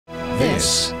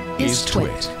This is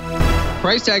TWiT.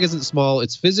 Price tag isn't small.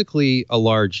 It's physically a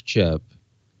large chip.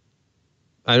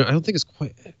 I don't think it's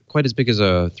quite as big as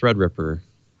a Threadripper.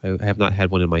 I have not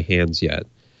had one in my hands yet.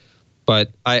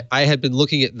 But I had been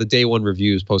looking at the day one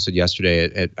reviews posted yesterday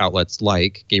at outlets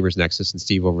like Gamers Nexus, and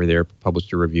Steve over there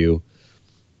published a review.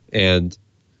 And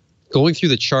going through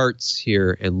the charts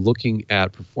here and looking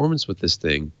at performance with this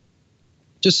thing,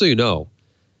 just so you know,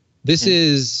 this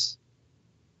is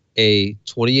a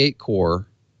 28 core,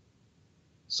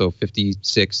 so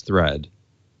 56 thread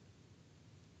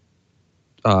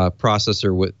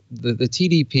processor with the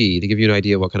TDP, to give you an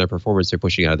idea what kind of performance they're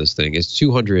pushing out of this thing, is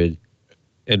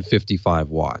 255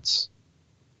 watts.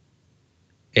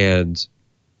 And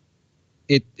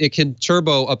it can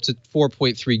turbo up to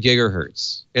 4.3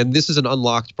 gigahertz. And this is an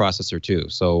unlocked processor too.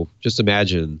 So just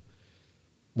imagine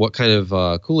what kind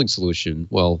of cooling solution.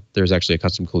 Well, there's actually a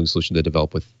custom cooling solution to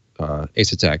develop with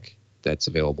Asetek that's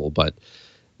available. But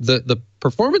the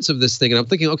performance of this thing, and I'm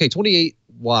thinking, okay, 28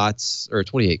 watts, or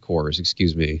 28 cores,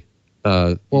 excuse me.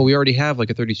 Well, we already have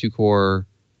like a 32 core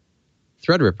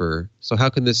Threadripper. So how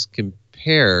can this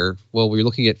compare? Well, we're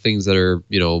looking at things that are,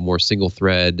 more single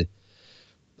thread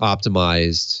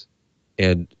optimized,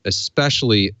 and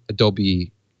especially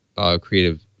Adobe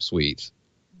Creative Suite.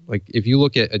 Like if you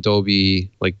look at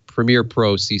Adobe, like Premiere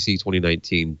Pro CC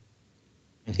 2019,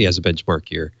 he has a benchmark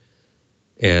here,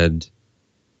 and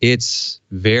it's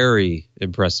very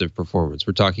impressive performance.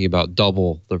 We're talking about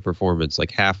double the performance,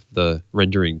 like half the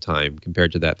rendering time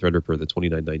compared to that Threadripper, the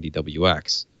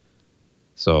 2990WX.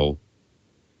 So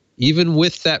even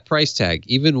with that price tag,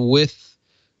 even with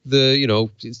the,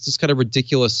 it's just kind of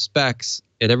ridiculous specs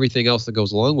and everything else that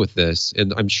goes along with this,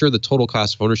 and I'm sure the total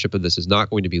cost of ownership of this is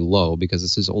not going to be low, because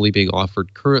this is only being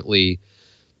offered currently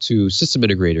to system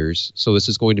integrators. So this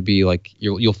is going to be like,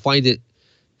 you'll find it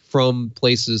from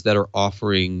places that are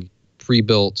offering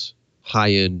pre-built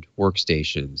high-end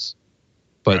workstations.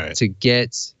 But to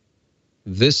get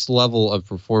this level of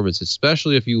performance,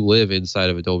 especially if you live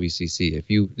inside of Adobe CC, if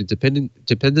you dependent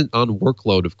on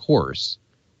workload, of course,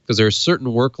 because there are certain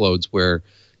workloads where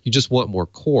you just want more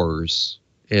cores,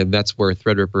 and that's where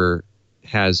Threadripper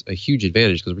has a huge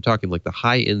advantage, because we're talking like the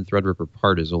high-end Threadripper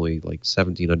part is only like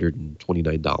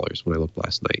 $1,729 when I looked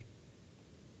last night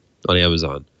on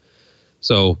Amazon.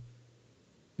 So,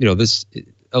 this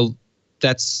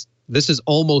is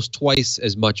almost twice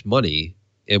as much money,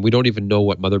 and we don't even know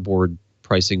what motherboard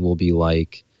pricing will be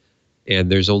like.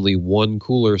 And there's only one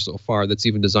cooler so far that's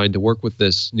even designed to work with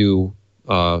this new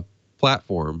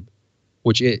platform,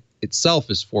 which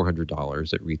itself is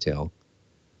 $400 at retail.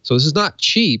 So this is not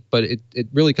cheap, but it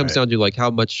really comes down to like how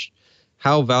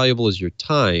valuable is your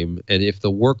time, and if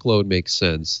the workload makes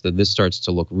sense, then this starts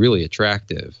to look really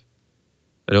attractive.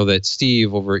 I know that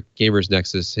Steve over at Gamers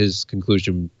Nexus, his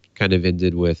conclusion kind of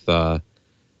ended with,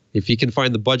 if he can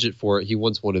find the budget for it, he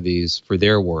wants one of these for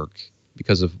their work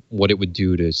because of what it would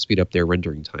do to speed up their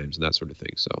rendering times and that sort of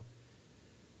thing. So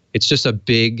it's just a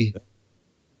big,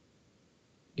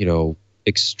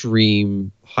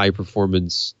 extreme high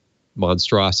performance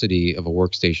monstrosity of a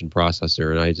workstation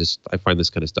processor, and I find this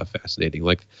kind of stuff fascinating.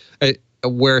 Like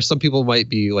where some people might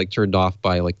be like turned off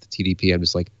by like the TDP, I'm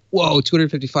just like, whoa,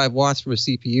 255 watts from a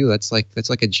CPU. That's like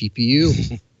a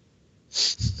GPU.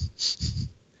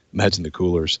 Imagine the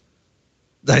coolers.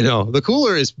 I know. The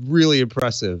cooler is really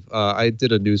impressive. I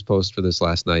did a news post for this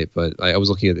last night, but I was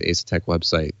looking at the Asetek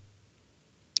website,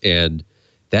 and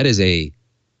that is a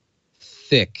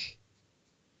thick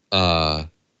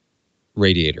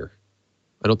radiator.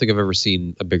 I don't think I've ever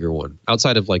seen a bigger one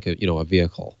outside of like a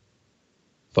vehicle.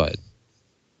 But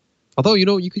although,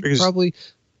 you could probably,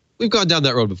 we've gone down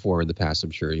that road before in the past, I'm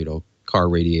sure, car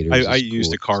radiators. I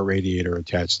used a car radiator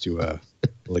attached to a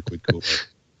liquid cooler.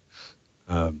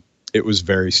 It was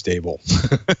very stable.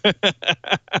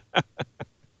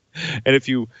 And if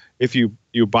you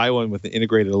buy one with an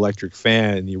integrated electric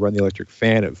fan and you run the electric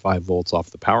fan at 5 volts off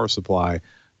the power supply,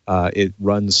 it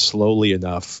runs slowly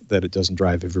enough that it doesn't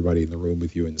drive everybody in the room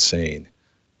with you insane,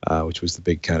 which was the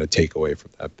big kind of takeaway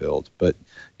from that build. But,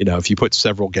 if you put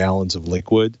several gallons of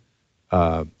liquid,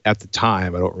 at the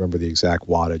time, I don't remember the exact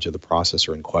wattage of the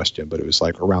processor in question, but it was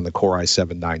like around the Core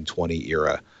i7-920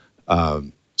 era.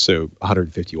 So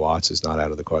 150 watts is not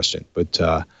out of the question. But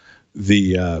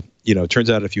it turns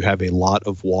out if you have a lot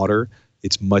of water,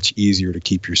 it's much easier to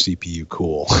keep your CPU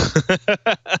cool.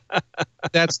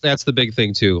 That's the big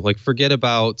thing too. Like, forget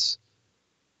about,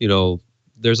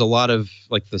 there's a lot of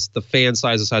like the fan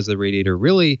size, the size of the radiator.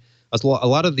 Really, a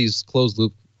lot of these closed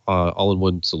loop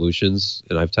all-in-one solutions,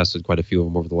 and I've tested quite a few of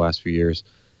them over the last few years.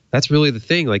 That's really the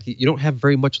thing. Like, you don't have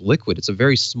very much liquid. It's a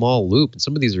very small loop, and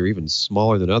some of these are even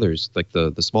smaller than others, like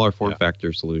the smaller form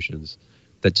factor solutions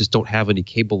that just don't have any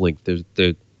cable length. And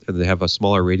they have a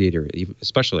smaller radiator,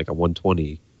 especially like a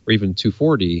 120 or even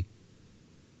 240.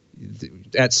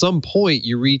 At some point,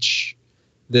 you reach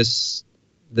this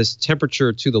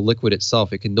temperature to the liquid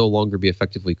itself. It can no longer be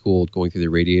effectively cooled going through the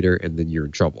radiator, and then you're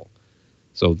in trouble.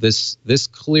 So this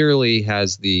clearly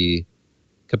has the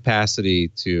capacity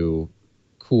to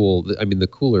cool. I mean, the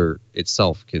cooler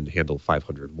itself can handle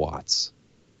 500 watts.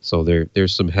 So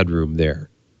there's some headroom there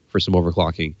for some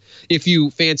overclocking. If you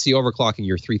fancy overclocking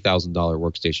your $3,000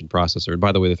 workstation processor, and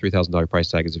by the way, the $3,000 price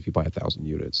tag is if you buy 1,000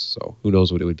 units. So who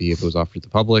knows what it would be if it was offered to the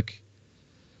public.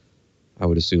 I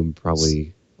would assume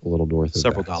probably a little north of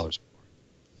several that. dollars more.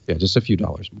 Yeah, just a few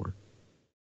dollars more.